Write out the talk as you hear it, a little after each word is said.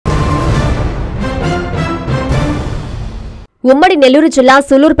ఉమ్మడి నెల్లూరు జిల్లా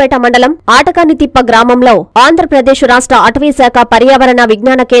సూలూరుపేట మండలం ఆటకానితిప్ప గ్రామంలో ఆంధ్రప్రదేశ్ రాష్ట్ర అటవీశాఖ పర్యావరణ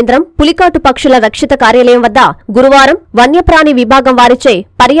విజ్ఞాన కేంద్రం పులికాటు పక్షుల రక్షిత కార్యాలయం వద్ద గురువారం వన్యప్రాణి విభాగం వారిచే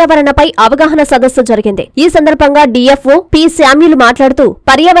పర్యావరణపై అవగాహన సదస్సు జరిగింది. ఈ సందర్భంగా డీఎఫ్ఓ పి శామ్యూల్ మాట్లాడుతూ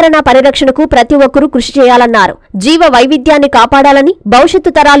పర్యావరణ పరిరక్షణకు ప్రతి ఒక్కరూ కృషి చేయాలన్నారు. జీవ వైవిధ్యాన్ని కాపాడాలని,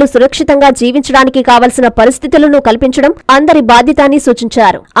 భవిష్యత్తు తరాలు సురక్షితంగా జీవించడానికి కావలసిన పరిస్థితులను కల్పించడం అందరి బాధ్యత అని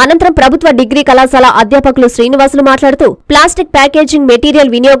సూచించారు. అనంతరం ప్రభుత్వ డిగ్రీ కళాశాల అధ్యాపకులు శ్రీనివాసులు మాట్లాడుతూ ప్లాస్టిక్ ప్యాకేజింగ్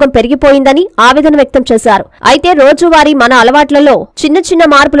మెటీరియల్ వినియోగం పెరిగిపోయిందని ఆవేదన వ్యక్తం చేశారు. అయితే రోజువారీ మన అలవాట్లలో చిన్న చిన్న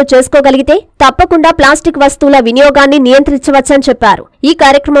మార్పులు చేసుకోగలిగితే తప్పకుండా ప్లాస్టిక్ వస్తువుల వినియోగాన్ని నియంత్రించవచ్చని చెప్పారు. ఈ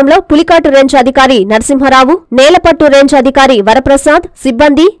కార్యక్రమంలో పులికాటు రేంజ్ అధికారి నరసింహరావు, నేలపట్టు రేంజ్ అధికారి వరప్రసాద్,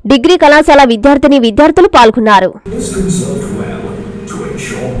 సిబ్బంది, డిగ్రీ కళాశాల విద్యార్థులు పాల్గొన్నారు.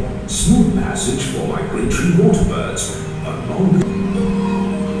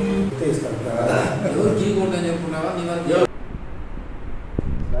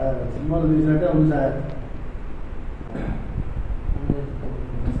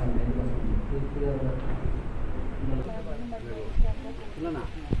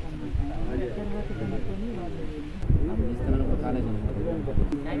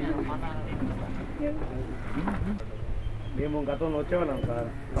 మేము గతంలో వచ్చేవాళ్ళం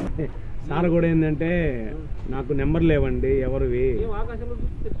సార్ కూడా ఏంటంటే నాకు నెంబర్ లేవండి ఎవరివి.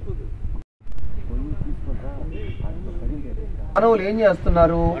 మానవులు ఏం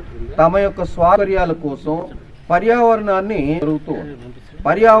చేస్తున్నారు? తమ యొక్క స్వాగర్యాల కోసం పర్యావరణాన్ని జరుగుతూ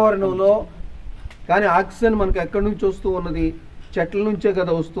పర్యావరణంలో కానీ ఆక్సిజన్ మనకు ఎక్కడి నుంచి వస్తూ ఉన్నది? చెట్ల నుంచే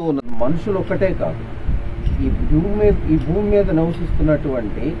కదా వస్తూ ఉన్నది. మనుషులు ఒక్కటే కాదు, ఈ భూమి మీద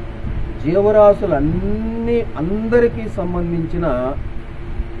నివసిస్తున్నటువంటి జీవరాశులన్నీ అందరికీ సంబంధించిన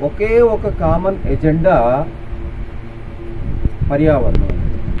ఒకే ఒక కామన్ ఎజెండా పర్యావరణం,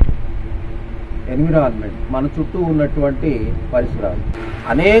 ఎన్విరాన్మెంట్, మన చుట్టూ ఉన్నటువంటి పరిసరాలు.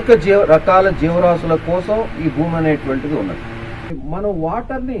 అనేక రకాల జీవరాశుల కోసం ఈ భూమి అనేటువంటిది ఉన్నది. మనం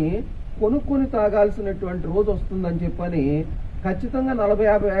వాటర్ని కొనుక్కొని తాగాల్సినటువంటి రోజు వస్తుందని చెప్పని ఖచ్చితంగా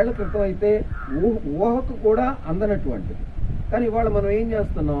 40-50 ఏళ్ల క్రితం అయితే ఊహకు కూడా అందనటువంటిది. కానీ ఇవాళ మనం ఏం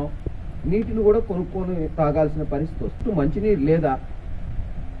చేస్తున్నాం? నీటిని కూడా కొనుక్కొని తాగాల్సిన పరిస్థితి వస్తుంది. మంచినీరు లేదా?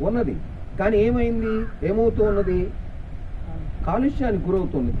 ఉన్నది. కానీ ఏమవుతూ ఉన్నది? కాలుష్యానికి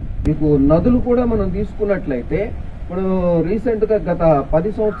గురవుతుంది. మీకు నదులు కూడా మనం తీసుకున్నట్లయితే ఇప్పుడు రీసెంట్గా గత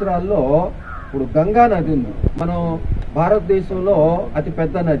 10 సంవత్సరాల్లో ఇప్పుడు గంగా నది ఉంది. మనం భారతదేశంలో అతి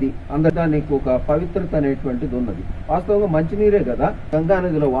పెద్ద నది, అందడానికి ఒక పవిత్రత అనేటువంటిది ఉన్నది. వాస్తవంగా మంచినీరే కదా. గంగా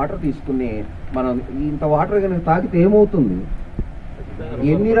నదిలో వాటర్ తీసుకుని మనం ఇంత వాటర్ కనుక తాగితే ఏమవుతుంది?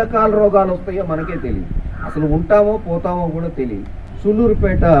 ఎన్ని రకాల రోగాలు వస్తాయో మనకే తెలియదు. అసలు ఉంటామో పోతామో కూడా తెలియదు.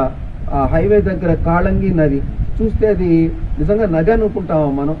 సూలూరుపేట హైవే దగ్గర కాళంగి నది చూస్తే అది నిజంగా నది అనుకుంటామో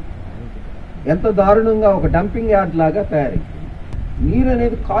మనం? ఎంత దారుణంగా ఒక డంపింగ్ యార్డ్ లాగా తయారైంది. నీరు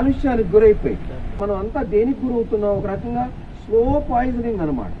అనేది కాలుష్యానికి గురైపోయి మనం అంతా దేనికి గురవుతున్నాం? ఒక రకంగా స్లో పాయిజనింగ్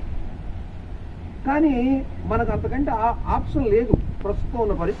అనమాట. కానీ మనకు అంతకంటే ఆప్షన్ లేదు ప్రస్తుతం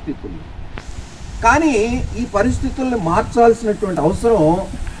ఉన్న పరిస్థితుల్లో. కానీ ఈ పరిస్థితుల్ని మార్చాల్సినటువంటి అవసరం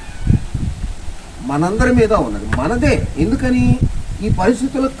మనందరి మీద ఉన్నది, మనదే. ఎందుకని? ఈ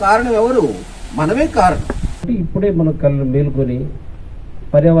పరిస్థితులకు కారణం ఎవరు? మనమే కారణం. ఇప్పుడే మనం కళ్ళు మేలుకొని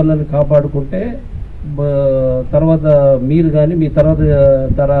పర్యావరణాన్ని కాపాడుకుంటే తర్వాత మీరు కానీ మీ తర్వాత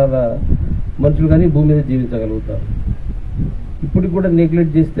తరాల మనుషులు కానీ భూమి మీద జీవించగలుగుతారు. ఇప్పటికి కూడా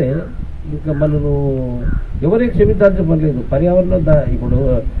నెగ్లెక్ట్ చేస్తే ఇంకా మనను ఎవరే క్షమించాల్సిన పని లేదు. పర్యావరణం ఇప్పుడు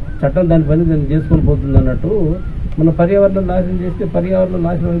చట్టం దాని పని దాన్ని చేసుకొని పోతుంది అన్నట్టు మన పర్యావరణం నాశనం చేస్తే పర్యావరణం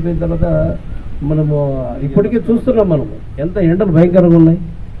నాశనం అయిపోయిన తర్వాత మనము ఇప్పటికే చూస్తున్నాం. మనము ఎంత ఎండలు భయంకరంగా ఉన్నాయి.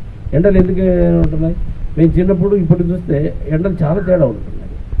 ఎండలు ఎందుకు ఉంటున్నాయి? మేము చిన్నప్పుడు ఇప్పుడు చూస్తే ఎండలు చాలా తేడా ఉంటున్నాయి.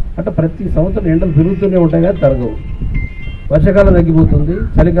 అంటే ప్రతి సంవత్సరం ఎండలు పెరుగుతూనే ఉంటాయి కానీ తరగవు. వర్షాకాలం తగ్గిపోతుంది,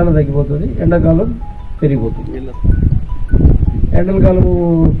 చలికాలం తగ్గిపోతుంది, ఎండాకాలం పెరిగిపోతుంది. ఎండల కాలము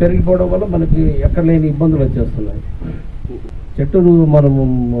పెరిగిపోవడం వల్ల మనకి ఎక్కడ లేని ఇబ్బందులు వచ్చేస్తున్నాయి. చెట్టును మనము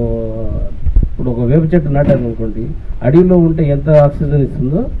ఇప్పుడు ఒక వేప చెట్టు నాటాను అనుకోండి, అడవిలో ఉంటే ఎంత ఆక్సిజన్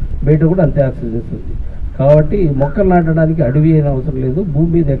ఇస్తుందో బయట కూడా అంతే ఆక్సిజన్ ఇస్తుంది. కాబట్టి మొక్కలు నాటడానికి అడవి అయినా అవసరం లేదు, భూమి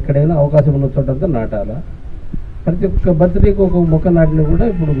మీద ఎక్కడైనా అవకాశం ఉన్న చోటంతా నాటాలా. ప్రతి ఒక్క బర్త్డేకి ఒక మొక్క నాటినా కూడా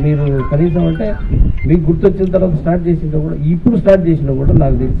ఇప్పుడు మీరు కనీసం అంటే మీకు గుర్తొచ్చిన తర్వాత స్టార్ట్ చేసినా కూడా, ఇప్పుడు స్టార్ట్ చేసినా కూడా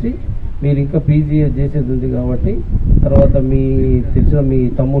నాకు తెలిసి మీరు ఇంకా పీజీ చేసేది ఉంది కాబట్టి తర్వాత మీ తెలిసిన మీ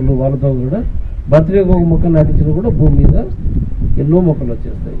తమ్ముళ్ళు వాళ్ళతో కూడా బర్త్డేకి ఒక మొక్క నాటించినా కూడా భూమి మీద ఎన్నో మొక్కలు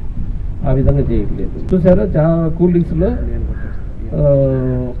వచ్చేస్తాయి. ఆ విధంగా చేయట్లేదు. చూసారా, చాలా కూల్ డ్రింక్స్లో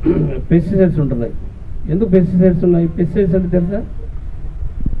పెస్టిసైడ్స్ ఉంటున్నాయి. ఎందుకు పెస్టిసైడ్స్ ఉన్నాయి? పెస్టిసైడ్స్ అంటే తెలుసా?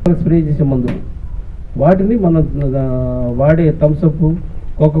 స్ప్రే చేసే మందులు. వాటిని మన వాడే థమ్సప్,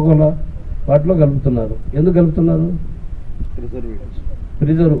 కోకోకోలా వాటిలో కలుపుతున్నారు. ఎందుకు కలుపుతున్నారు?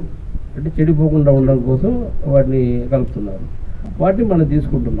 ప్రిజర్వ్ అంటే చెడిపోకుండా ఉండడం కోసం వాటిని కలుపుతున్నారు. వాటిని మనం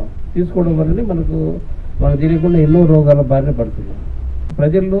తీసుకోవడం వల్లనే మనకు తెలియకుండా ఎన్నో రోగాల బారిన పడుతున్నాం.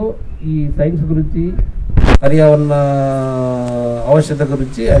 ప్రజల్లో ఈ సైన్స్ గురించి, పర్యావరణ ఆవశ్యకత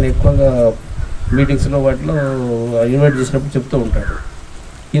గురించి ఆయన ఎక్కువగా మీటింగ్స్లో వాటిలో ఇన్వైట్ చేసినప్పుడు చెప్తూ ఉంటాడు.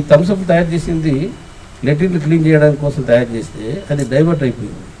 ఈ థమ్స్అప్ తయారు చేసింది లెట్రిన్లు క్లీన్ చేయడానికి కోసం తయారు చేస్తే అది డైవర్ట్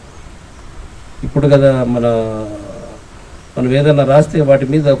అయిపోయింది. ఇప్పుడు కదా మనం ఏదైనా రాస్తే వాటి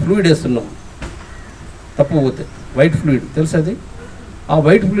మీద ఫ్లూయిడ్ వేస్తున్నాం తప్పపోతే, వైట్ ఫ్లూయిడ్ తెలుసు అది. ఆ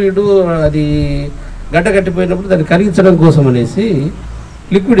వైట్ ఫ్లూయిడ్ అది గడ్డ కట్టిపోయినప్పుడు దాన్ని కరిగించడం కోసం అనేసి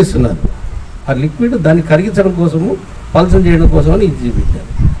లిక్విడ్ ఇస్తున్నారు. ఆ లిక్విడ్ దాన్ని కరిగించడం కోసము, పల్చం చేయడం కోసం అని ఇది చూపించారు.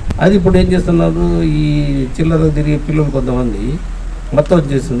 అది ఇప్పుడు ఏం చేస్తున్నారు, ఈ చిల్లర తిరిగే పిల్లలు కొంతమంది మత్తు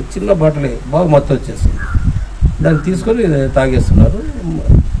వచ్చేస్తుంది, చిన్న బాటలే బాగా మత్తు వచ్చేస్తుంది, దాన్ని తీసుకొని తాగేస్తున్నారు.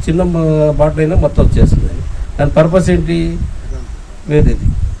 చిన్న బాటిల్ అయినా మత్తు వచ్చేస్తుంది. దాని పర్పస్ ఏంటి, వేరేది.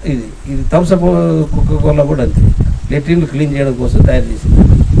 ఇది థమ్స్అప్, కోకోకోలా కూడా అంతే, లెట్రిన్లు క్లీన్ చేయడం కోసం తయారు చేసింది.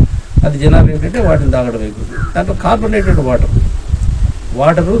 అది జనాలు ఏంటంటే వాటిని తాగడం అయిపోతుంది. దాంట్లో కార్బోనేటెడ్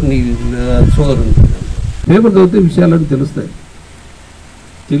వాటరు షుగర్ ఉంటుంది. పేపర్ చదివితే విషయాలను తెలుస్తాయి.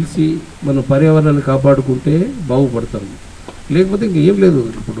 తెలిసి మనం పర్యావరణాన్ని కాపాడుకుంటే బాగుపడతాం. లేకపోతే ఇంకేం లేదు,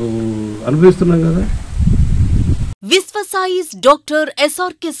 ఇప్పుడు అనుభవిస్తున్నాం కదా. Visvasai's Dr.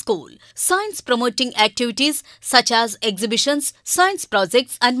 SRK School. Science promoting activities such as exhibitions, science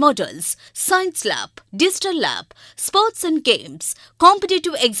projects and models, science lab, digital lab, sports and games,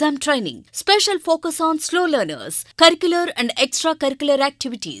 competitive exam training, special focus on slow learners, curricular and extracurricular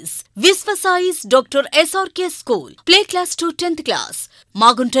activities. Visvasai's Dr. SRK School. Play class to 10th class.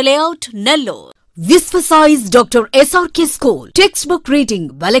 Magunta Layout, Nellore. Visvasai's Dr. SRK School. Textbook reading,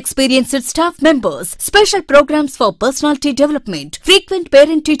 well-experienced staff members, special programs for personality development, frequent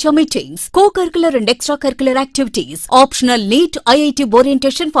parent-teacher meetings, co-curricular and extracurricular activities, optional NEET IIT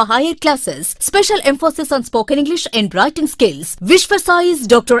orientation for higher classes, special emphasis on spoken English and writing skills. Visvasai's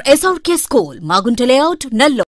Dr. SRK School, Magunta Layout, Nellore.